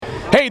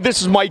Hey,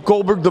 this is Mike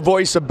Goldberg, the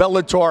voice of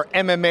Bellator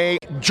MMA.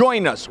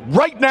 Join us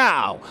right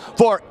now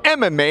for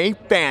MMA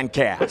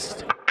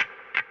Fancast.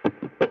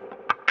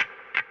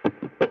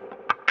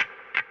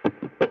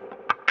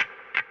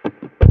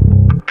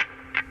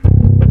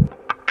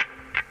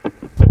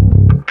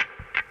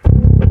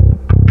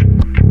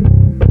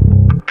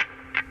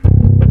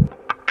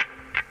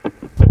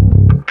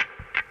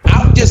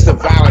 I'm just a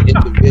violent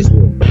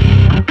individual.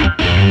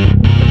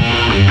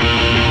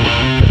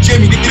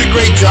 Jimmy, you did a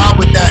great job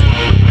with that.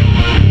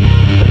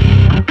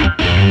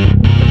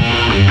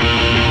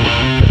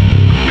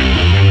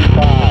 5,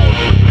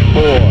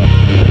 4,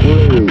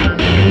 3,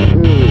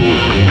 2,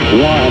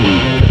 1,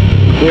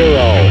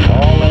 0.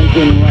 All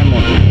engine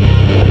running.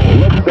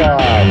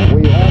 Liftoff.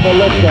 We have a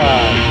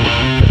liftoff.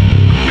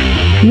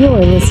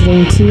 You're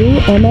listening to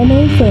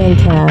MMA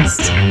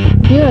Fancast.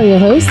 Here are your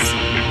hosts,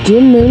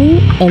 Jim Mooney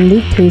and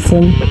Luke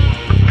Payson.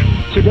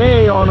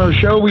 Today on our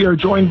show, we are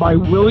joined by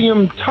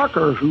William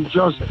Tucker, who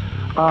just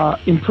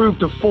improved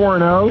to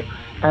 4-0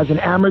 as an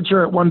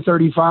amateur at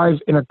 135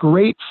 in a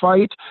great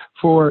fight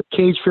for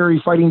Cage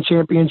Fury Fighting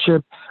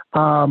Championship.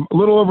 A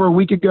little over a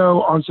week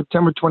ago on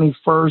September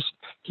 21st,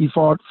 he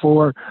fought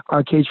for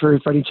Cage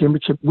Fury Fighting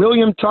Championship.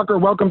 William Tucker,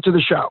 welcome to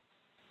the show.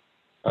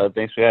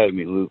 Thanks for having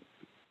me, Luke.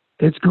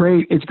 It's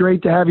great. It's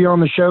great to have you on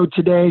the show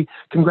today.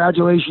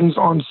 Congratulations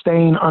on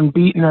staying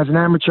unbeaten as an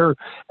amateur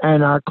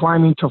and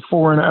climbing to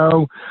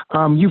 4-0.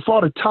 You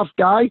fought a tough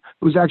guy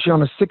who was actually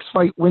on a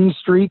 6-fight win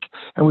streak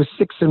and was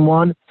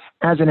 6-1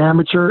 as an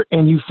amateur,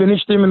 and you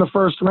finished him in the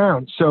first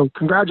round. So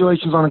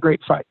congratulations on a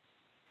great fight.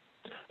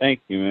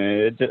 Thank you,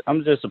 man.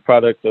 I'm just a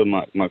product of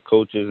my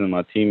coaches and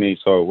my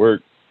teammates' hard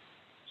work.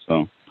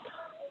 So,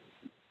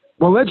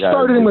 well, let's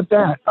start in with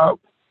that.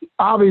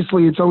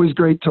 Obviously, it's always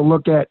great to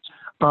look at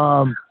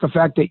the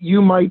fact that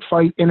you might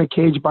fight in a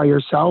cage by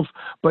yourself,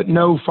 but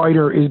no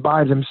fighter is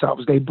by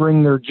themselves. They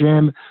bring their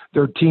gym,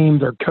 their team,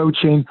 their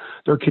coaching,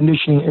 their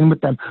conditioning in with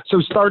them.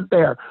 So start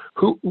there.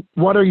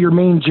 What are your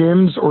main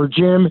gyms or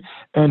gym,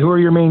 and who are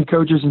your main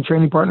coaches and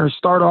training partners?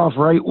 Start off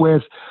right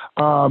with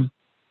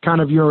kind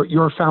of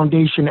your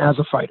foundation as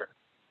a fighter.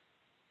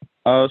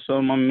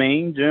 So my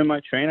main gym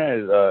I train at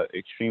is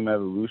Extreme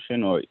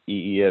Evolution, or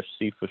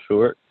EEFC for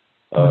short.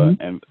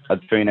 And I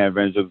train at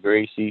Renzo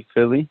Gracie,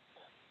 Philly.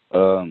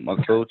 My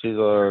coaches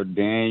are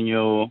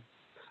Daniel,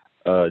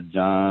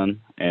 John,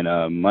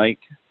 and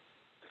Mike.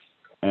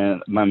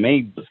 And my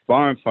main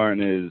sparring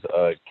partner is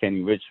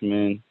Kenny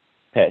Richmond,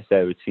 Pat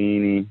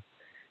Sabatini,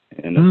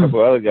 and a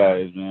couple other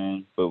guys,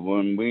 man. But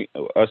when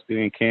us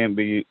three in camp,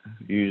 we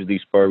usually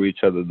spar with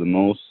each other the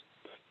most.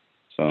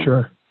 So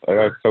sure. I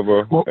got a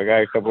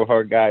couple of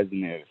hard guys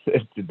in there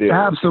to do.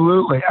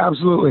 Absolutely.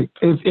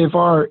 If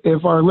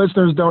our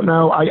listeners don't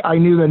know, I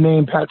knew the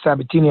name Pat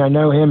Sabatini. I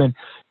know him, and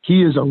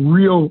he is a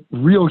real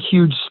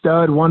huge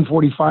stud,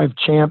 145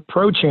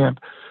 pro champ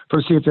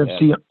for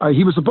CFFC. Yeah.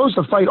 He was supposed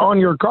to fight on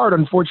your card.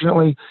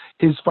 Unfortunately,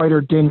 his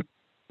fighter didn't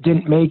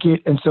make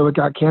it, and so it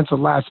got canceled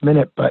last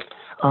minute. But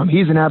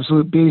he's an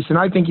absolute beast, and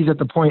I think he's at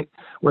the point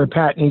where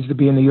Pat needs to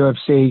be in the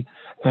UFC,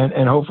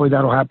 and hopefully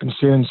that'll happen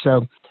soon.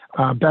 So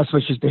best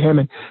wishes to him.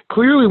 And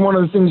clearly one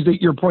of the things that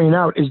you're pointing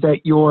out is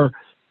that your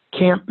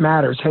camp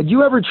matters. Had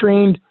you ever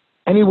trained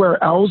anywhere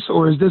else,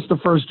 or is this the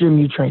first gym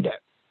you trained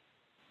at?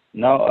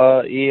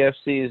 No,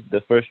 EFC is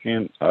the first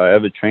gym I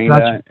ever trained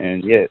at.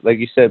 And, yeah, like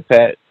you said,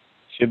 Pat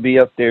should be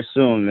up there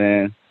soon,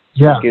 man.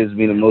 Yeah. He gives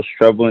me the most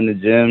trouble in the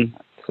gym.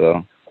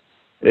 So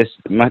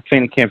my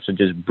training camps are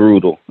just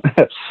brutal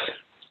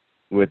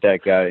with that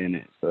guy in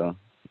it. So,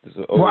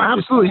 well,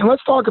 absolutely. And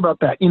let's talk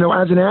about that. You know,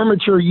 as an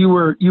amateur, you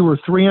were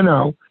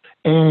 3-0.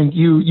 And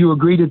you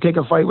agreed to take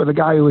a fight with a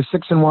guy who was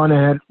 6-1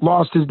 and had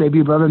lost his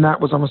debut, but other than that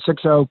was on a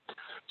 6-0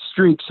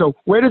 streak. So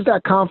where does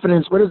that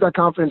confidence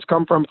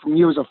come from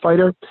you as a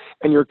fighter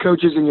and your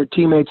coaches and your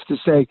teammates to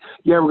say,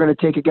 yeah, we're going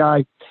to take a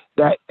guy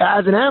that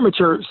as an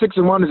amateur,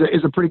 6-1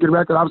 is a pretty good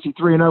record. Obviously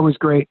 3-0 is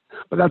great,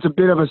 but that's a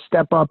bit of a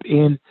step up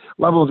in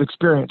level of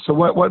experience. So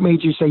what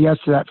made you say yes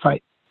to that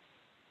fight?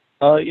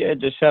 Yeah,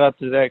 just shout out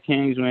to Zach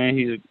Kings, man.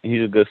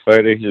 He's a good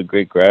fighter. He's a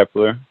great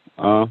grappler.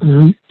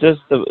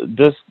 Just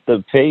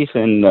the pace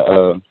and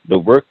the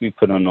work we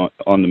put on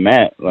the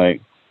mat.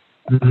 Like,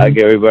 I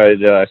get everybody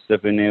that I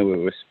step in there with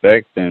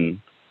respect, and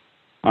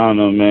I don't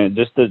know, man.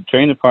 Just the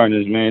training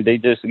partners, man. They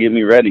just get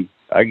me ready.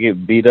 I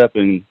get beat up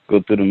and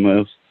go through the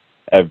most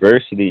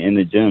adversity in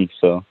the gym,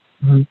 so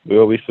we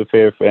always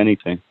prepare for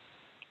anything.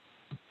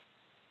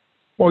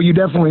 Well, you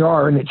definitely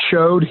are, and it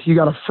showed. You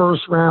got a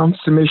first-round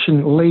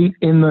submission late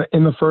in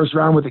the first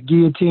round with a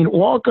guillotine.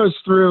 Walk us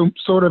through,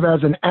 sort of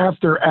as an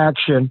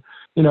after-action,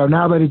 you know,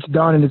 now that it's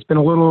done and it's been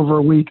a little over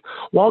a week,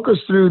 walk us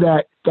through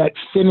that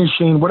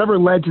finishing, whatever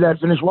led to that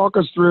finish. Walk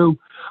us through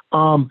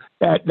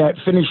that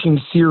finishing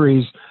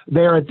series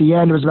there at the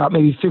end. It was about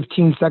maybe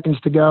 15 seconds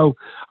to go,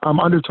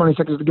 under 20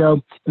 seconds to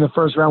go in the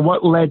first round.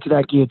 What led to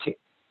that guillotine?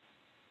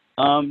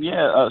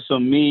 So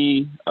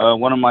me,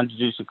 one of my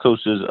jiu-jitsu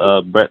coaches,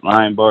 Brett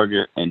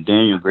Linebarger, and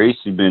Daniel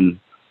Gracie been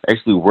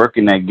actually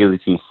working that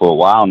guillotine for a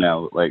while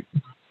now, like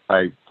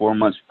 4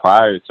 months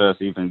prior to us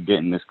even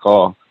getting this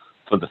call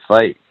for the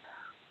fight.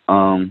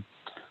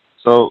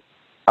 So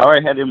I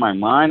already had in my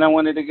mind I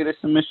wanted to get a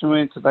submission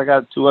win because I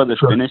got 2 other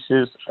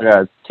finishes. I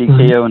got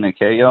TKO and a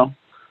KO.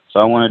 So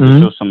I wanted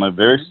to show some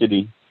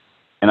adversity.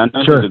 And I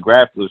know he's a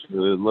grappler, so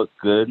it looked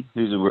good.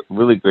 He's a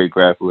really great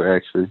grappler,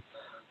 actually.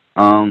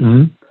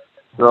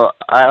 So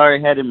I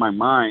already had in my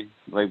mind,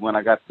 like when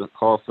I got the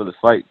call for the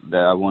fight,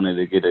 that I wanted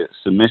to get a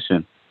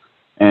submission.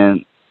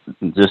 And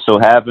just so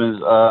happens,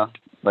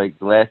 like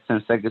the last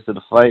 10 seconds of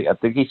the fight, I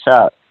think he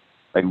shot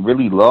like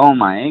really low on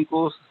my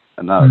ankles.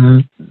 And I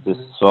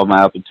just saw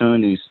my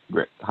opportunities,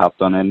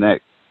 hopped on that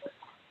neck,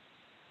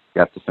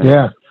 got the finish.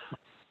 Yeah.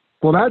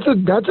 Well,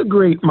 that's a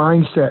great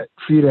mindset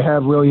for you to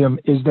have, William,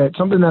 is that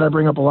something that I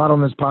bring up a lot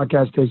on this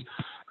podcast is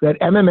that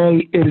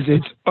MMA is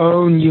its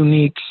own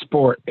unique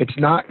sport. It's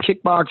not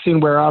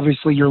kickboxing where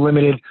obviously you're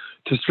limited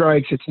to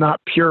strikes. It's not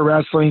pure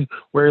wrestling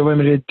where you're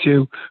limited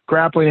to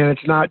grappling, and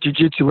it's not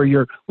jiu-jitsu where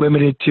you're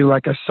limited to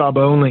like a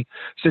sub-only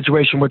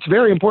situation. What's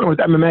very important with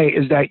MMA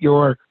is that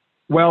you're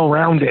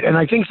well-rounded. And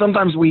I think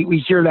sometimes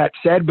we hear that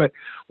said, but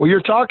what you're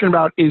talking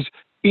about is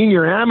in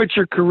your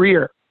amateur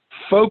career,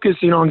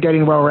 focusing on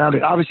getting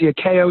well-rounded. Obviously, a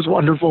KO is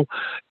wonderful,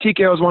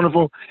 TKO is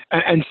wonderful,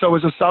 and so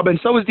is a sub, and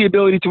so is the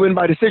ability to win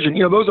by decision.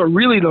 You know, those are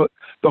really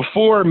the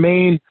 4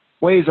 main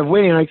ways of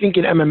winning. And I think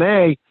in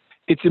MMA,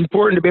 it's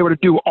important to be able to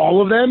do all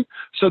of them,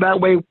 so that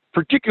way,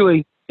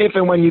 particularly if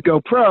and when you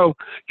go pro,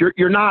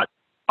 you're not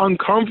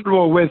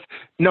uncomfortable with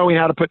knowing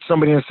how to put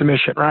somebody in a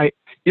submission, right?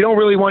 You don't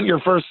really want your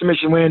first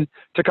submission win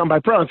to come by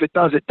pro. If it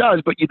does, it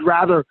does, but you'd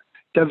rather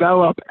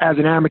develop as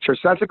an amateur.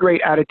 So that's a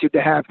great attitude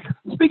to have.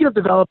 Speaking of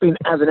developing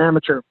as an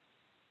amateur,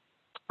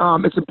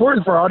 it's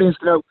important for our audience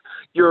to know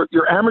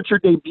your amateur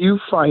debut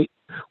fight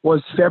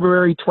was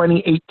February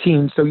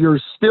 2018. So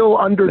you're still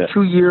under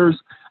 2 years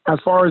as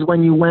far as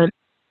when you went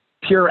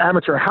pure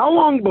amateur. How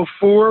long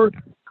before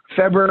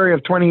February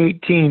of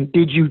 2018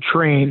 did you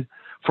train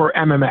for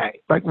MMA?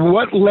 Like,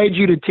 what led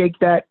you to take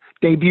that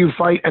debut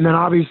fight? And then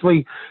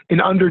obviously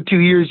in under 2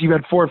 years, you've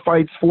had 4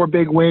 fights, 4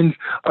 big wins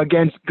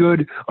against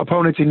good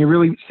opponents, and you're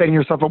really setting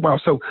yourself up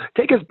well. So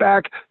take us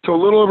back to a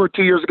little over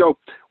 2 years ago.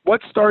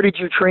 What started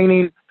you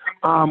training?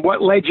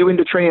 What led you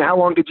into training? How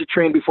long did you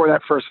train before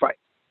that first fight?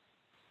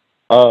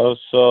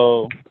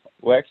 So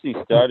we actually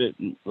started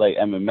like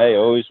MMA. I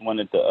always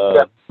wanted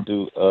to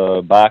do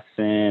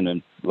boxing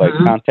and like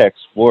contact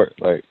sport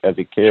like as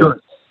a kid. Sure.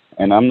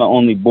 And I'm the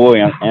only boy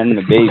and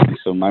the baby,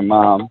 so my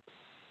mom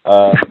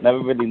never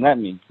really let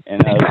me.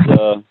 And I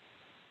was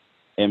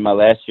in my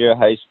last year of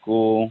high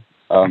school,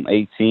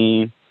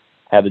 18,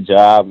 had a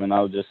job, and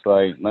I was just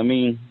like, let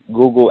me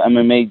Google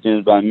MMA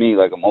gyms by me.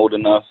 Like, I'm old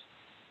enough,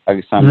 I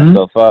can sign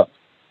myself up.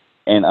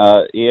 And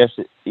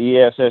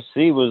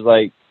ESFC was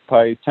like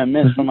probably 10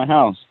 minutes from my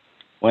house.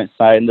 Went,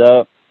 signed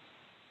up,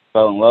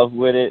 fell in love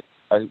with it.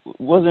 I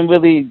wasn't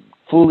really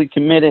fully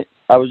committed.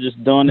 I was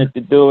just doing it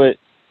to do it.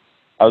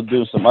 I was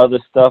doing some other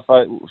stuff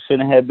I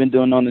shouldn't have been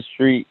doing on the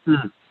street.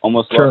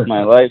 Almost lost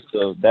my life.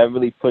 So that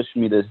really pushed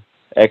me to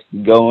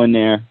actually go in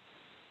there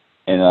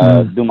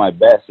and do my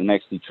best and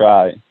actually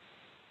try.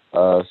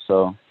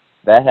 So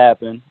that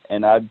happened.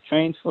 And I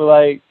trained for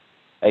like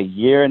a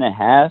year and a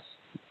half.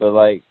 But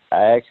like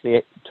I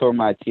actually tore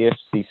my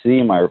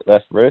TFCC, my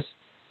left wrist.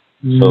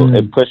 So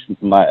it pushed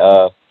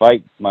my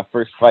my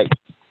first fight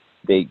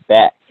date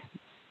back.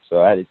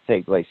 So I had to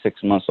take like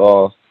 6 months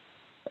off.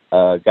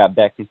 Got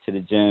back into the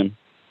gym,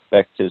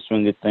 back to the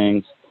swing of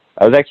things.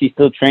 I was actually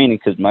still training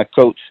because my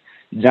coach,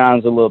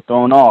 John's a little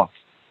thrown off.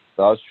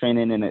 So I was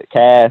training in a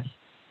cast,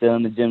 still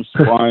in the gym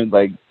sparring,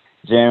 like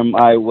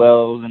Jeremiah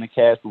Wells in a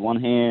cast with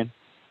one hand.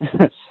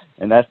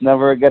 And that's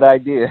never a good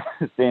idea,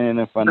 standing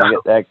in front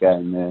of that guy,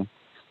 man.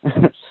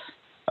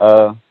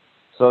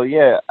 So,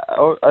 yeah,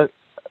 I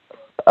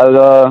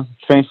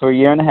trained for a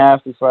year and a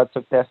half before I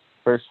took that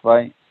first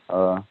fight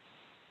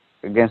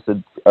against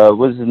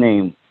what's his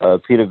name?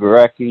 Peter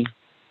Gorecki.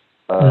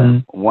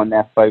 Won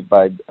that fight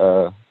by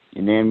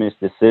unanimous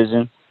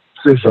decision.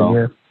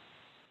 Yeah.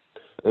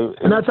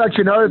 And that's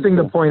actually another thing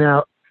to point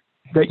out,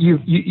 that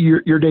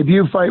your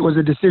debut fight was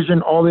a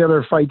decision. All the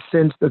other fights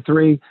since, the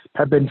 3,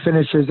 have been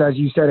finishes, as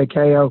you said, a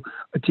KO,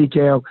 a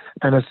TKO,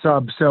 and a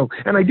sub. So,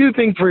 and I do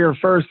think for your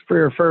first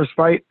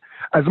fight,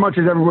 as much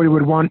as everybody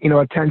would want, a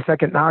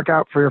 10-second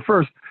knockout for your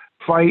first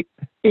fight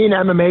in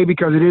MMA,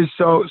 because it is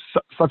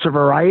such a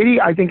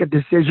variety, I think a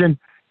decision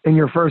in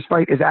your first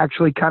fight is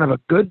actually kind of a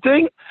good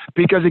thing,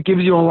 because it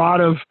gives you a lot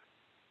of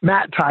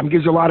mat time,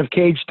 gives you a lot of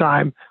cage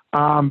time,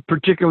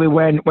 particularly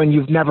when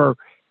you've never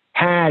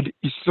had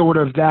sort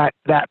of that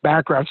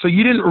background. So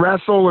you didn't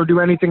wrestle or do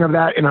anything of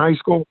that in high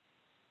school?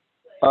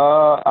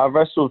 I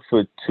wrestled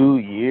for 2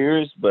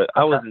 years, but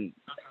I wasn't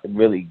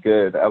really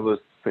good. I was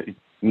pretty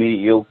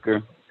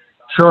mediocre.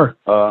 Sure.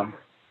 I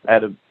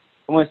had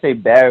I wouldn't say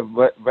bad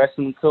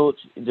wrestling coach.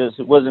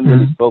 It wasn't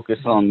really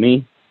focused on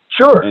me.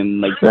 Sure. And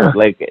like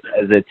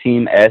as a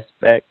team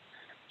aspect.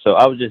 So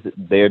I was just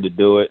there to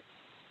do it.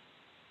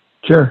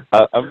 Sure.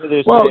 I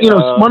really say,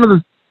 one of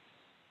the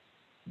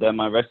that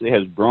my wrestling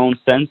has grown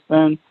since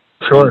then.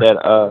 Sure.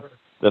 That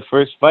the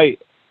first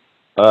fight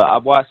I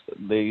watched.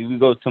 We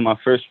go to my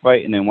first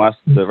fight and then watch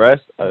the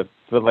rest. I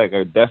feel like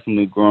I've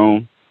definitely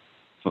grown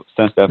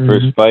since that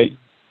first fight.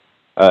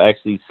 I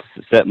actually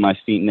set my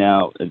feet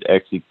now and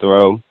actually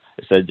throw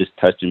instead of just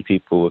touching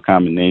people with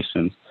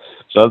combinations.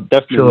 So I've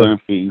definitely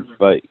learned for each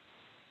fight.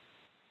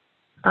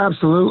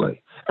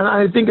 Absolutely. And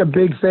I think a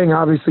big thing,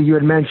 obviously, you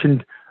had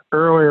mentioned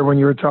earlier when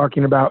you were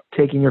talking about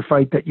taking your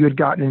fight that you had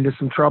gotten into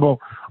some trouble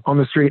on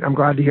the street. I'm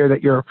glad to hear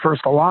that you're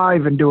first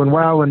alive and doing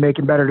well and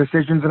making better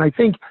decisions. And I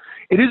think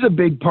it is a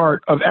big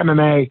part of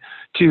MMA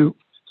to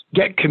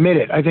get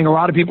committed. I think a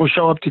lot of people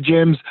show up to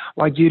gyms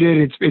like you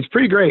did. It's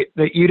pretty great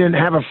that you didn't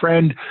have a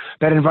friend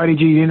that invited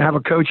you. You didn't have a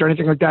coach or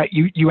anything like that.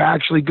 You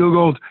actually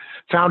Googled,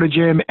 found a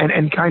gym,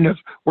 and kind of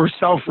were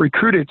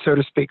self-recruited, so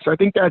to speak. So I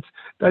think that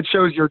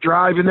shows your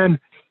drive. And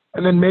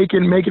then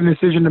making a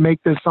decision to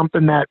make this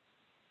something that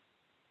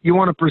you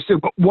want to pursue.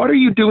 But what are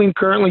you doing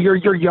currently?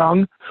 You're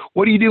young.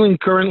 What are you doing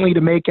currently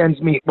to make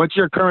ends meet? What's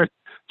your current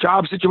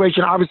job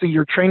situation? Obviously,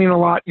 you're training a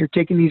lot. You're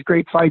taking these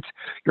great fights.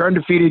 You're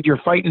undefeated. You're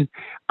fighting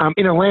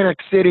in Atlantic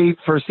City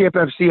for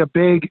CFFC,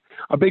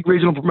 a big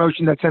regional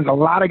promotion that sends a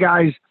lot of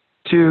guys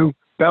to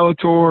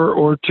Bellator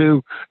or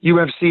to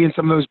UFC and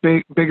some of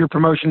those bigger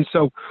promotions.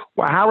 So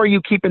how are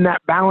you keeping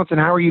that balance, and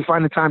how are you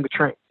finding time to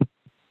train?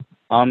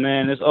 Oh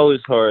man, it's always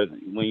hard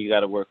when you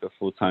got to work a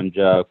full-time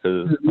job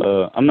because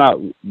I'm not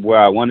where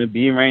I want to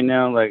be right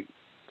now. Like,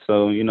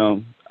 so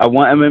I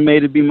want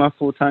MMA to be my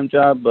full-time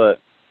job,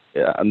 but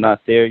yeah, I'm not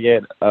there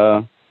yet.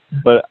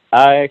 But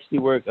I actually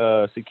work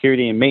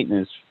security and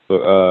maintenance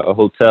for a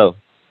hotel.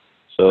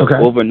 So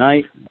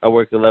overnight, I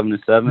work 11 to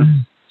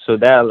 7. So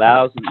that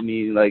allows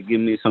me,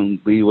 give me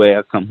some leeway.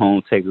 I come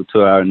home, take a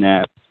 2-hour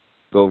nap,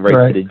 go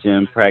right to the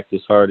gym,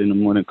 practice hard in the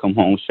morning, come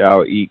home,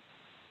 shower, eat,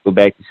 go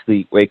back to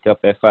sleep, wake up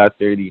at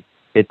 5:30,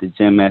 hit the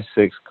gym at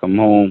 6, come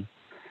home,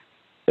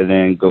 and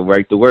then go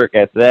right to work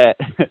after that.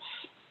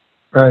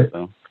 Right.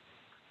 So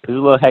it's a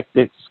little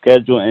hectic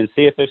schedule. And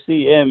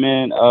CFFC, yeah,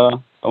 man,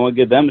 I want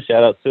to give them a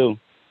shout-out, too,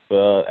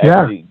 for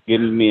actually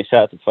giving me a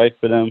shot to fight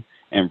for them.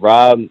 And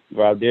Rob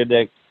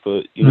Deerdeck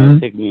for,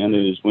 taking me under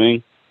his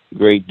wing.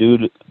 Great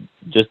dude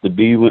just to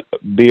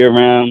be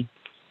around.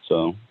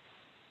 So...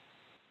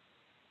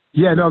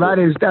 Yeah, no, that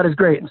is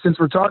great. And since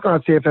we're talking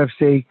about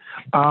CFFC,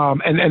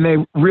 and they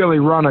really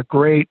run a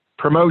great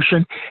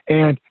promotion,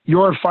 and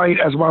your fight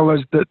as well as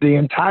the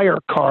entire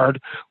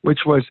card, which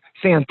was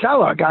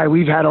Santella, a guy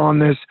we've had on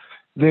this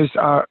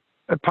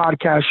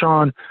podcast,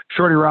 Sean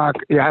Shorty Rock,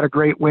 had a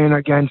great win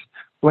against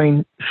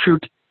Blaine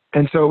Shoot,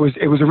 and so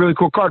it was a really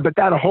cool card. But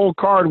that whole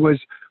card was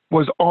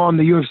on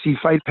the UFC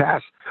Fight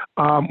Pass,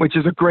 which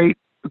is a great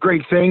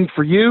thing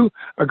for you,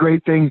 a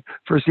great thing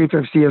for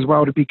CFFC as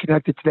well to be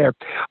connected to there.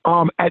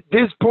 At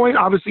this point,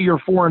 obviously you're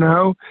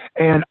 4-0,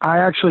 and I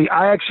actually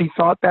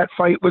thought that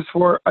fight was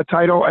for a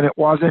title, and it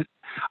wasn't.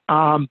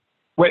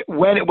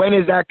 When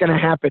is that going to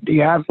happen? Do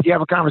you have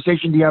a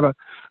conversation? Do you have a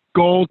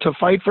goal to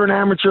fight for an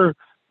amateur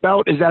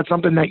belt? Is that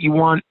something that you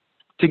want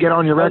to get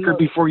on your record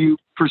before you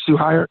pursue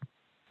higher?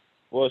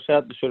 Well,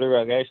 shout out to Shorty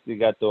Rock. I actually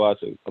got to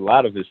watch a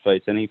lot of his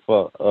fights, and he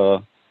fought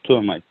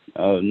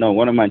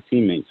one of my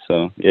teammates.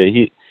 So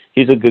yeah,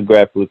 he's a good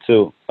grappler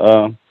too.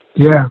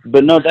 Yeah.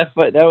 But no, that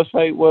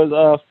fight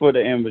was for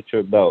the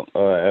amateur belt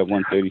at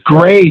 130.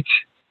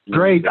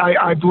 Great.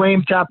 I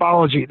blame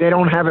Tapology. They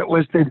don't have it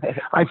listed.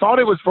 I thought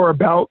it was for a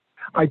belt.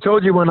 I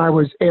told you when I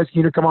was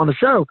asking you to come on the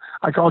show,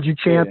 I called you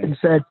champ and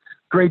said,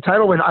 great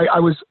title win. I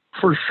was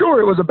for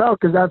sure it was a belt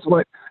because that's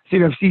what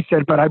CFFC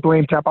said, but I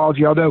blame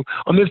Tapology. Although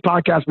on this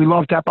podcast, we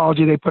love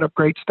Tapology. They put up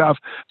great stuff.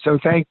 So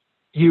thank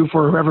you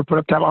for whoever put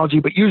up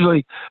Tapology, but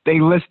usually they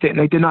list it, and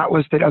they did not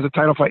list it as a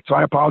title fight, so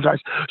I apologize.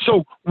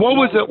 So what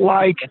was it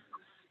like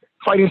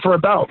fighting for a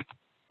belt,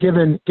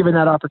 given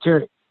that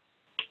opportunity?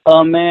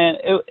 Oh man,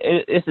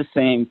 it's the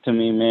same to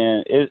me,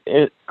 man.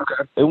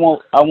 I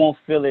won't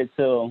feel it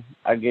till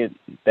I get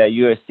that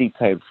UFC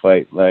type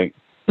fight. Like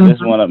this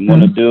is what I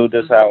want to do.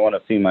 This is how I want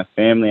to feed my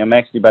family. I'm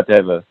actually about to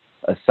have a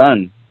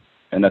son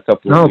in a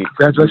couple of weeks.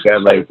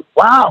 Congratulations!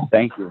 Wow.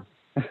 Thank you.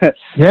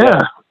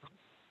 Yeah.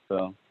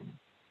 So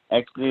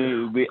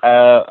actually,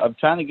 I'm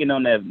trying to get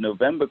on that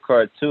November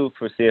card too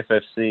for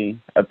CFFC.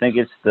 I think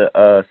it's the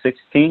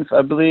 16th,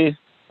 I believe,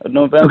 of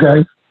November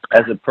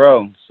as a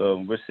pro.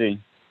 So we'll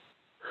see.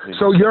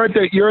 So you're at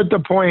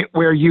the point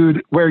where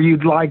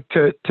you'd like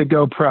to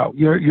go pro.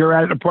 You're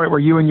at a point where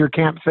you and your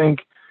camp think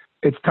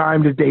it's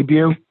time to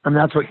debut, and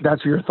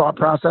that's your thought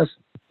process.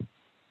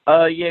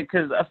 Yeah,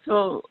 because I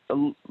feel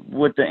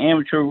with the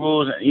amateur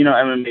rules,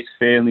 MMA is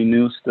fairly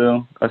new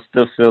still. I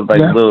still feel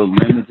like a little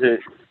limited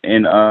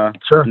in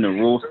the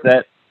rule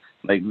set.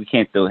 Like we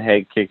can't throw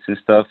head kicks and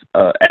stuff.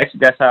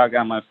 Actually, that's how I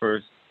got my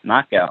first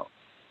knockout.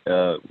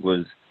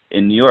 Was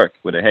in New York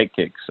with a head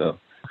kick. So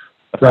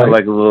I felt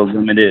like a little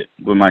limited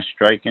with my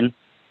striking.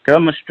 Cause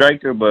I'm a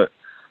striker, but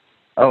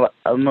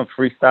I'm a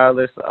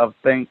freestylist. I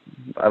think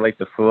I like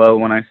to flow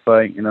when I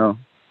fight.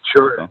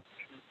 Sure. So.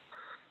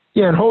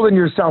 Yeah, and holding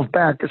yourself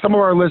back. Some of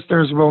our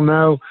listeners will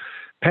know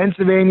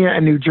Pennsylvania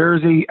and New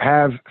Jersey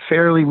have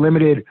fairly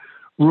limited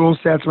rule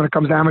sets when it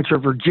comes to amateur.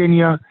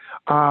 Virginia,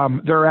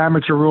 their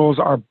amateur rules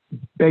are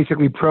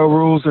basically pro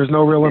rules. There's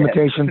no real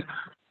limitations.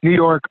 New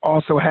York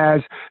also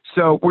has.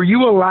 So were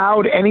you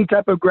allowed any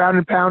type of ground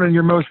and pound in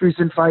your most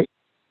recent fight?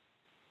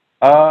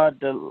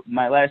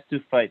 My last 2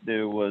 fights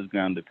there was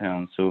ground and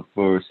pound. So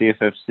for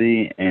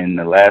CFFC and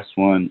the last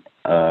one,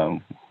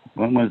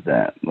 when was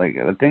that? Like,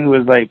 I think it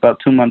was like about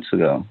 2 months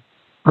ago.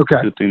 Okay.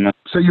 2-3 months.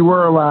 So you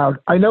were allowed.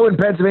 I know in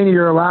Pennsylvania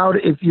you're allowed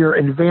if you're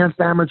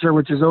advanced amateur,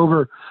 which is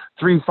over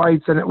 3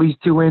 fights and at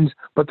least 2 wins,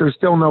 but there's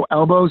still no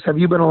elbows. Have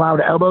you been allowed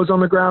elbows on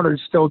the ground, or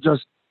still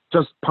just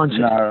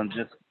punching? No,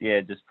 just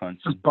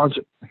punching. Just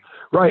punching.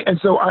 Right. And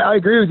so I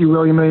agree with you,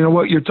 William. And, you know,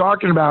 what you're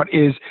talking about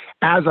is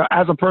as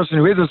a person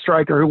who is a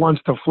striker who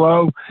wants to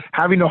flow,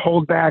 having to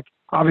hold back,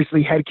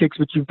 obviously head kicks,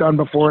 which you've done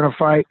before in a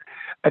fight,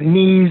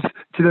 knees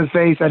to the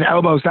face, and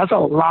elbows. That's a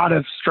lot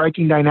of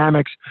striking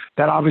dynamics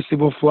that obviously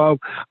will flow.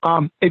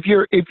 If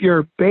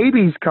your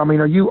baby's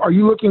coming, are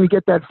you looking to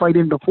get that fight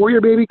in before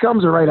your baby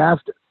comes or right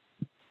after?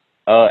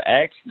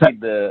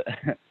 Actually,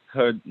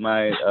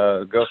 my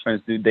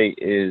girlfriend's due date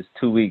is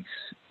 2 weeks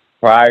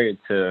prior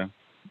to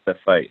the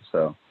fight,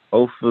 so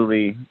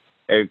hopefully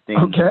everything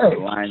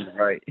lines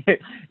right.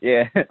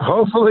 Yeah.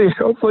 Hopefully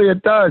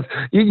it does.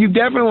 You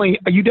definitely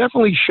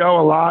show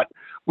a lot,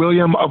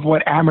 William, of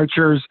what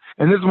amateurs,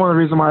 and this is one of the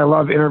reasons why I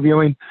love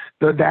interviewing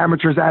the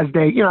amateurs as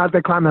they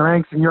climb the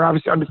ranks. And you're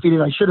obviously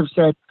undefeated. I should have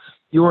said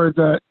you were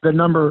the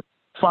number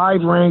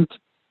 5 ranked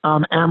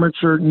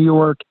amateur New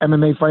York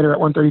MMA fighter at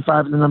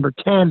 135, and the number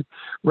 10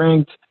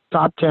 ranked,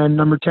 top 10,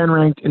 number 10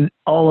 ranked in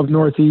all of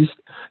Northeast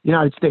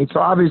United States. So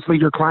obviously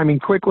you're climbing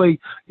quickly.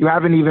 You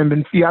haven't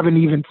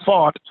even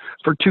fought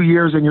for 2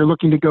 years, and you're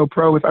looking to go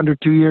pro with under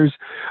 2 years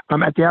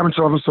at the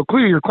amateur level. So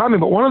clearly you're climbing.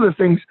 But one of the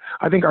things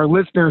I think our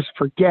listeners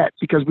forget,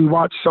 because we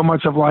watch so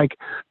much of like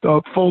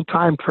the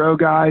full-time pro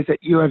guys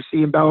at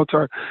UFC and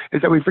Bellator,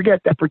 is that we forget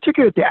that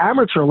particularly at the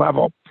amateur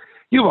level,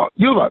 you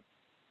have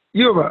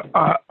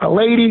a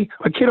lady,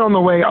 a kid on the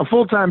way, a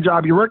full-time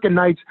job, you're working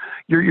nights,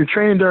 you're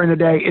training during the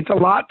day. It's a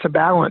lot to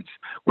balance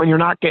when you're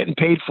not getting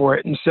paid for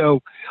it. And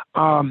so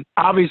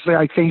obviously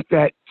I think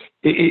that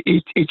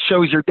it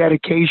shows your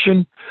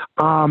dedication,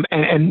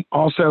 and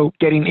also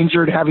getting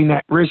injured, having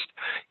that wrist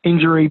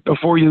injury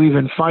before you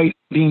even fight,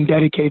 being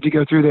dedicated to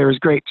go through there is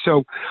great.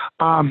 So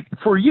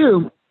for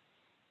you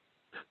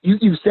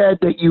said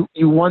that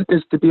you want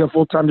this to be a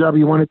full-time job.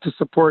 You want it to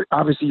support,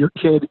 obviously, your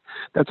kid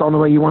that's on the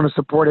way. You want to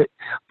support it.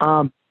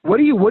 What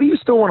do you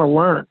still want to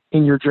learn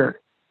in your journey?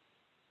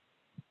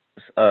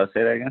 Say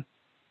that again.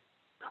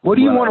 What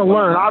do you want to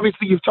learn?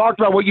 Obviously, you've talked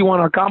about what you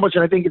want to accomplish,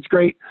 and I think it's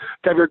great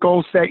to have your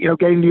goals set,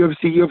 getting to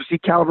UFC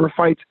caliber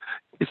fights.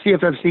 The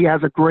CFFC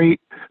has a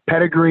great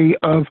pedigree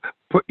of,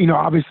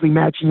 obviously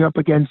matching you up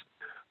against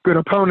good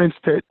opponents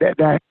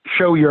that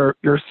show your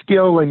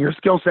skill and your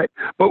skill set.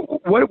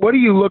 But what are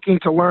you looking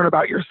to learn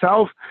about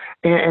yourself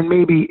and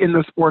maybe in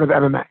the sport of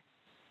MMA?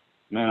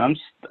 Man,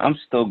 I'm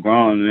still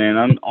growing, man.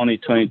 I'm only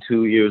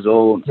 22 years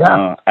old.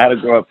 Yeah. I had to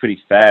grow up pretty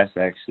fast,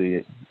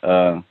 actually,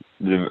 the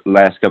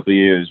last couple of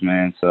years,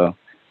 man. So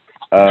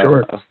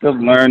Sure. I'm still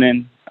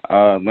learning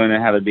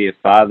how to be a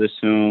father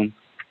soon,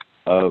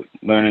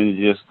 learning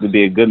just to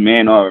be a good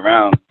man all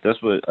around.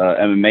 That's what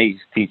MMA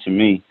is teaching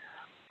me.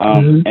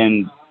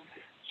 And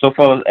so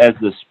far as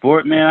the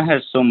sport, man, I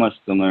had so much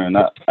to learn.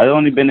 I've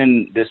only been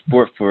in this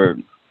sport for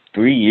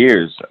 3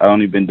 years. I've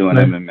only been doing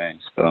MMA,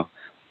 so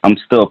I'm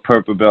still a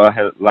purple belt. I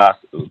had lost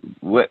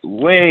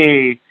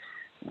way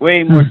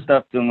more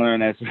stuff to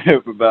learn as a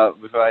purple belt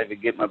before I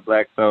even get my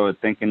black belt or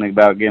thinking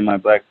about getting my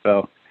black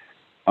belt.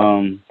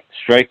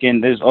 Striking,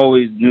 there's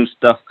always new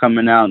stuff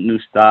coming out, new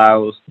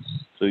styles.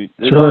 So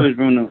there's always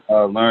room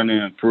to learn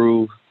and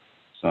improve.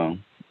 So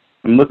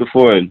I'm looking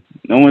forward.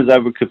 No one's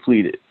ever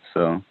completed,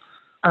 so.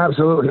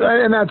 Absolutely.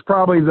 And that's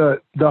probably the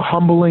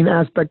humbling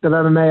aspect of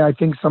MMA. I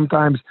think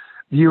sometimes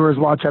viewers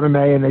watch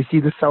MMA and they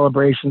see the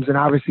celebrations and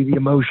obviously the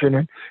emotion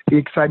and the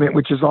excitement,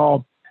 which is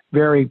all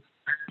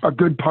a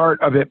good part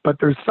of it. But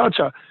there's such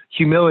a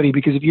humility,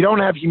 because if you don't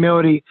have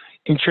humility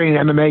in training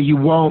MMA, you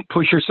won't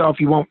push yourself,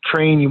 you won't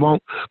train, you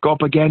won't go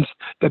up against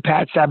the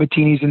Pat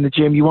Sabatinis in the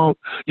gym, you won't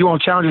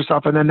challenge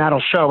yourself, and then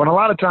that'll show. And a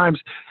lot of times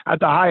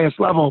at the highest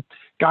level,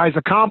 guys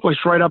accomplish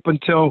right up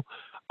until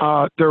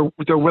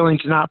they're willing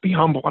to not be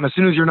humble. And as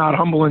soon as you're not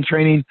humble in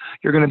training,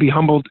 you're going to be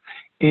humbled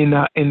in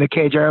the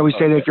cage. I always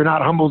say that if you're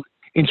not humbled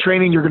in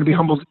training, you're going to be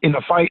humbled in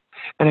the fight.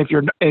 And if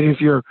you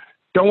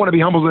don't want to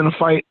be humbled in a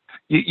fight,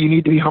 you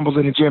need to be humbled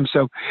in a gym.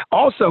 So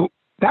also,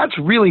 that's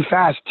really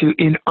fast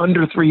in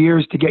under 3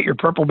 years to get your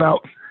purple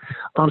belt.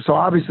 So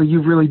obviously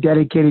you've really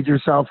dedicated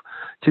yourself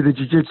to the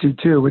jiu-jitsu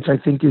too, which I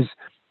think is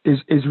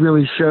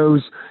really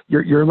shows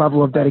your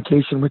level of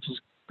dedication, which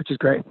is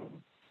great.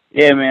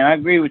 Yeah, man, I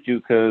agree with you,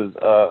 because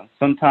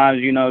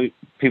sometimes,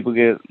 people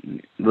get a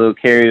little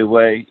carried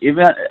away.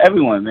 Even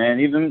everyone, man.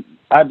 Even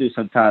I do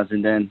sometimes,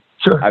 and then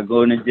I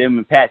go in the gym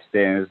and patch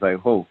there, and it's like,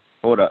 hold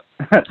up.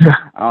 I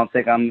don't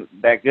think I'm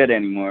that good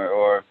anymore.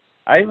 Or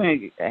I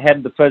even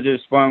had the pleasure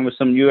of sparring with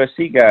some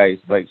UFC guys.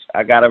 Like,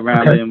 I got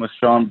around in with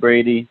Sean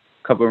Brady,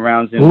 couple of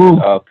rounds in Ooh,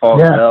 Paul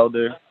yeah.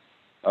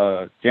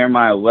 Felder.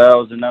 Jeremiah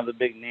Wells, another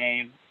big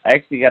name. I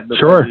actually got the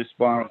pleasure to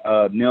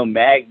spar Neil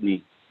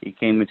Magny. He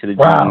came into the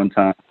gym one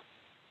time.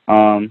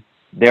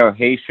 Daryl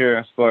Haysher,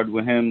 I sparred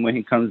with him when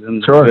he comes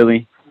into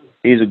Philly.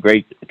 He's a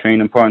great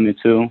training partner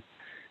too.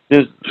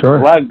 There's a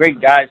lot of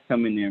great guys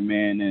coming there,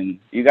 man, and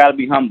you got to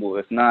be humble.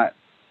 If not,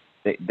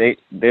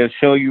 they'll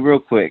show you real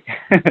quick.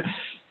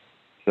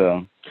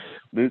 So,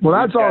 well,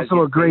 that's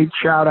also a great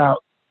shout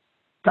out.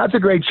 That's a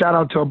great shout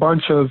out to a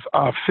bunch of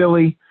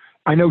Philly.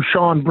 I know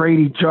Sean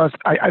Brady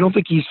I don't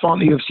think he's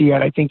fought in the UFC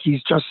yet. I think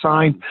he's just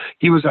signed.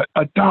 He was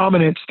a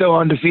dominant, still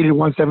undefeated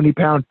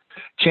 170-pound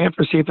champ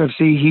for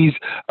CFFC. He's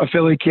a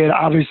Philly kid,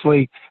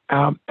 obviously,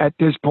 at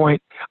this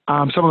point.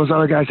 Some of those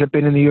other guys have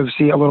been in the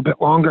UFC a little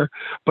bit longer.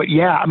 But,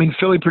 yeah, I mean,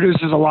 Philly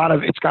produces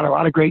it's got a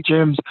lot of great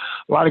gyms,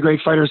 a lot of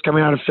great fighters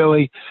coming out of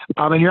Philly.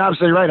 And you're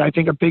absolutely right. I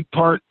think a big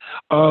part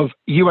of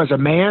you as a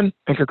man,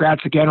 and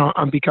congrats again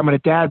on becoming a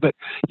dad, but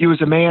you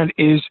as a man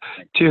is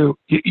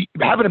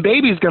having a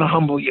baby is going to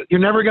humble you. You're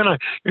never going to,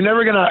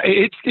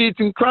 it's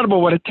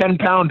incredible what a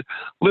 10-pound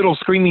little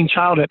screaming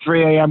child at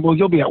 3 a.m. Well,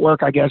 you'll be at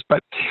work, I guess,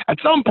 but at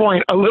some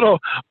point, a little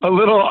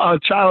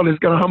child is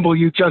going to humble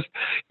you just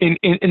in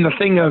the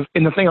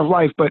thing of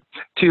life. But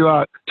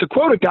to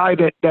quote a guy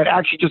that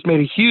actually just made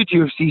a huge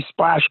UFC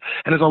splash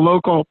and is a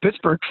local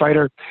Pittsburgh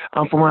fighter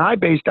from where I'm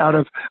based out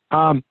of,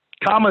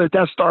 Kama the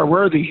Death Star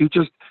Worthy, who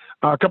just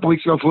a couple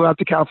weeks ago flew out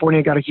to California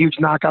and got a huge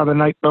knockout of the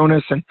night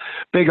bonus and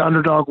big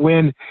underdog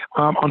win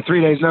on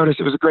 3 days' notice.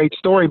 It was a great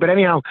story. But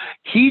anyhow,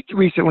 he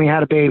recently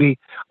had a baby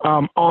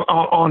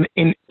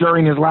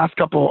during his last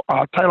couple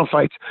title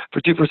fights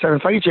for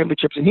 247 Fighting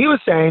Championships. And he was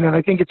saying, and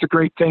I think it's a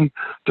great thing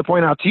to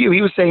point out to you,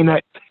 he was saying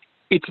that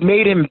it's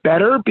made him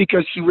better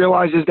because he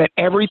realizes that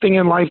everything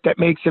in life that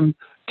makes him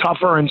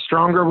tougher and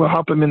stronger will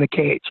help him in the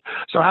cage.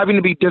 So having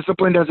to be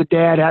disciplined as a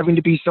dad, having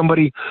to be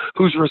somebody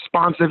who's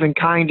responsive and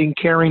kind and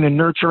caring and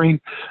nurturing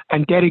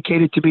and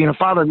dedicated to being a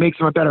father makes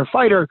him a better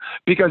fighter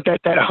because that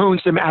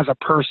hones him as a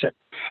person.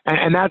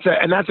 And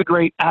that's a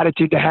great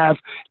attitude to have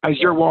as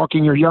you're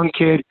walking your young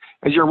kid,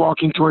 as you're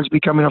walking towards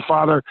becoming a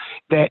father,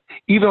 that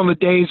even on the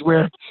days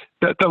where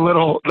the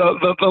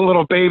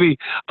little baby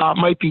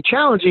might be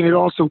challenging, it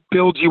also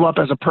builds you up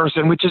as a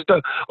person, which is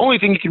the only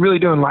thing you can really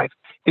do in life,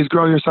 is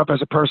grow yourself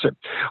as a person.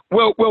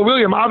 Well,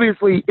 William,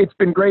 obviously it's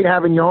been great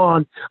having you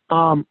on.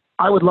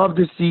 I would love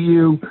to see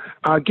you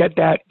get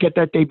that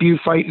debut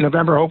fight in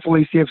November.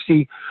 Hopefully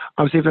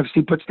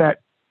CFFC puts that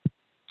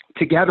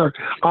together.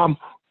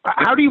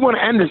 How do you want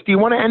to end this? Do you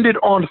want to end it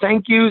on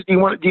thank yous? Do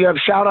you have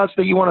shout outs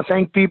that you want to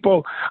thank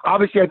people?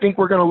 Obviously, I think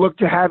we're going to look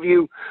to have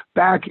you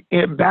back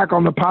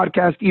on the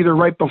podcast either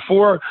right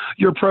before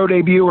your pro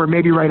debut or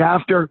maybe right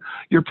after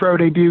your pro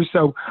debut.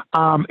 So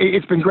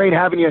it's been great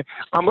having you.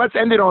 Let's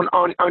end it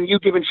on you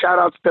giving shout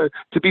outs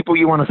to people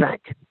you want to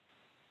thank.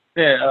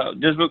 Yeah,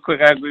 just real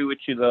quick, I agree with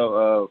you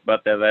though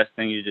about that last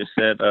thing you just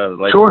said.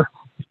 Sure.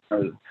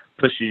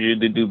 Pushes you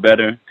to do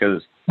better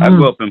because I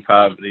grew up in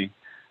poverty.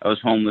 I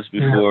was homeless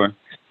before. Yeah.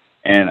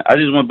 And I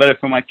just want better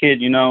for my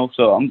kid,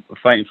 so I'm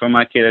fighting for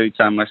my kid every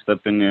time I step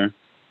in there.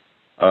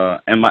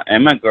 And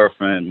my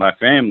girlfriend, my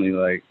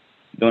family,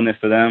 doing it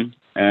for them.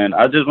 And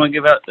I just want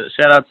to give a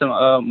shout out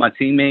to my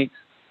teammates,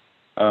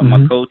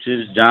 my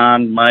coaches,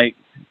 John, Mike,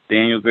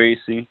 Daniel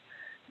Gracie,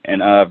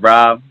 and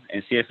Rob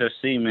and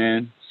CFFC,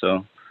 man.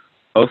 So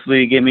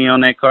hopefully get me on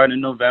that card in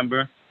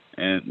November.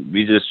 And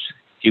we just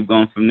keep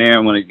going from there. I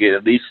want to get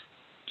at least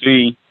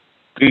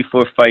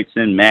 4 fights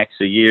in max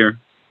a year,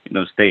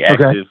 stay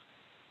active. Okay.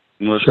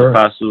 Most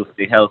possible,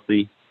 stay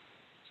healthy.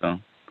 So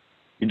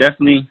you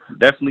definitely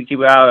keep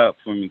an eye out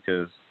for me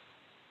because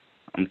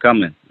I'm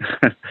coming.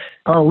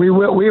 Oh, we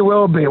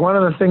will be. One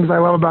of the things I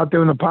love about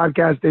doing the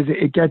podcast is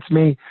it gets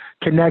me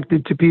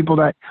connected to people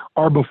that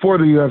are before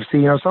the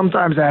UFC.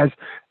 Sometimes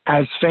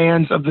as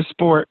fans of the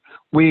sport,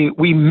 we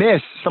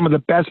miss some of the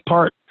best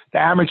part, the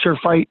amateur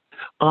fight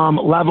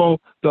level,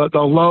 the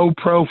low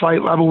pro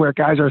fight level where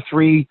guys are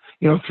 3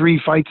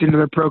 fights into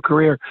their pro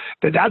career.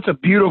 That's a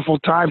beautiful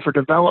time for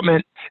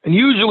development. And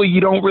usually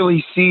you don't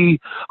really see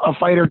a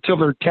fighter till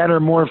they're 10 or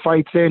more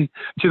fights in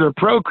to their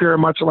pro career,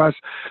 much less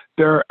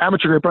their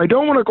amateur career. But I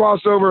don't want to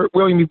gloss over,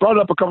 William, you brought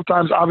it up a couple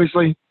times.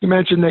 Obviously, you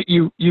mentioned that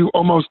you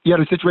had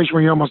a situation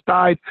where you almost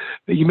died,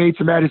 that you made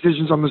some bad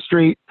decisions on the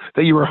street,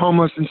 that you were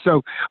homeless. And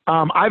so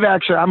I'm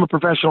a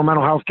professional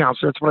mental health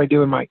counselor. That's what I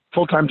do in my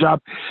full-time job.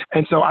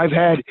 And so I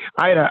had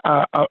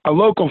a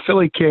local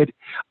Philly kid,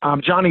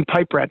 Johnny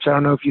Piperetch. I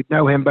don't know if you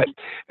know him, but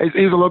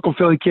he was a local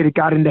Philly kid. He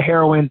got into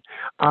heroin,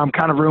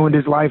 kind of ruined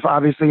his life,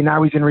 obviously.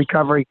 Now he's in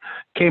recovery.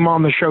 Came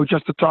on the show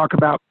just to talk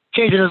about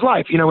changing his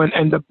life,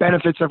 and the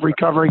benefits of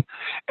recovery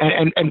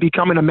and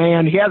becoming a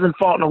man. He hasn't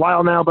fought in a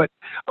while now, but,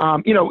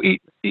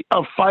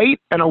 a fight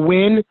and a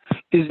win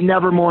is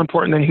never more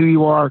important than who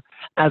you are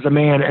as a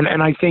man.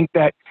 And I think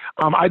that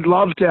I'd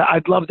love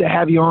to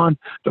have you on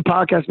the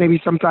podcast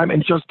maybe sometime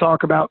and just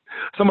talk about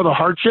some of the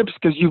hardships,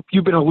 because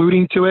you've been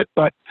alluding to it,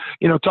 but,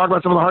 talk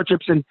about some of the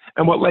hardships and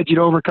what led you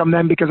to overcome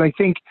them, because I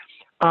think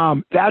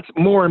That's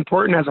more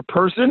important as a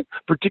person,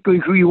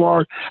 particularly who you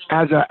are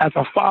as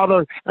a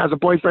father, as a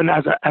boyfriend,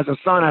 as a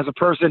son, as a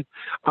person,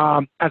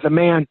 as a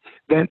man,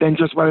 than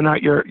just whether or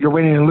not you're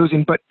winning and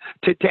losing. But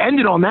to end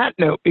it on that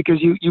note, because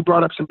you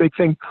brought up some big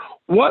things,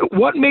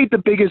 what made the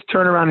biggest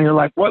turnaround in your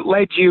life? What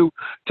led you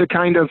to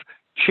kind of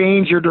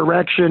change your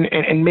direction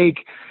and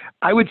make,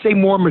 I would say,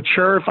 more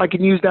mature, if I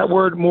can use that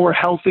word, more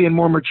healthy and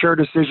more mature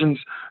decisions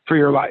for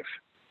your life?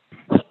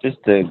 Just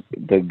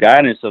the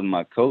guidance of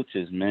my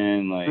coaches,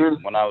 man. Like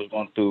when I was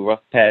going through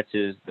rough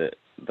patches,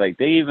 they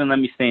even let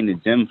me stay in the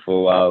gym for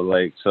a while.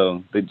 Like,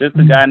 so the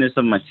guidance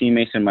of my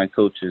teammates and my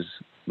coaches,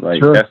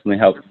 definitely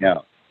helped me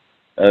out.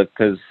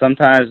 Because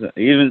sometimes,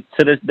 even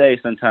to this day,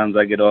 sometimes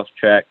I get off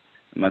track.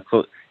 My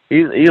coach,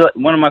 he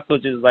one of my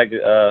coaches is like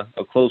a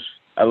close.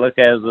 I look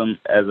at him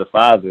as a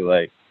father,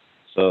 like,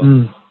 so.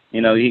 You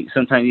know,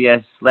 sometimes he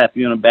has to slap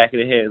you in the back of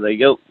the head, like,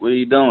 yo, what are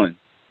you doing?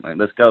 Like,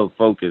 let's go,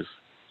 focus.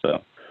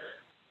 So,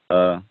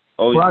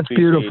 always that's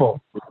beautiful.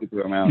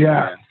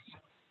 Yeah.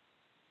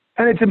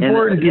 And it's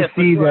important to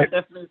see that.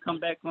 I'll definitely come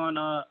back on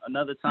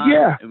another time.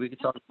 Yeah. And we can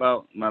talk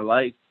about my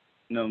life,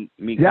 you know,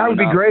 me. That would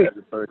be great.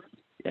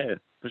 Yeah,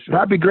 for sure.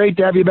 That'd be great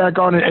to have you back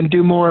on and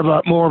do more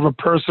of a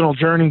personal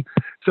journey.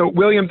 So,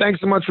 William,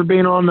 thanks so much for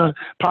being on the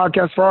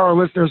podcast. For our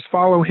listeners,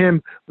 follow him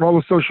on all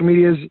the social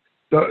medias.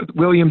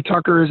 William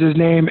Tucker is his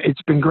name.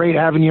 It's been great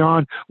having you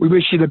on. We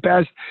wish you the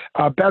best.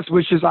 Best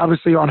wishes,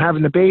 obviously, on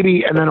having the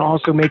baby and then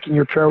also making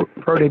your pro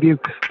debut.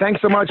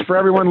 Thanks so much for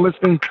everyone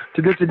listening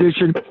to this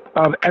edition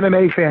of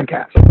MMA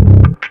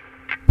Fancast.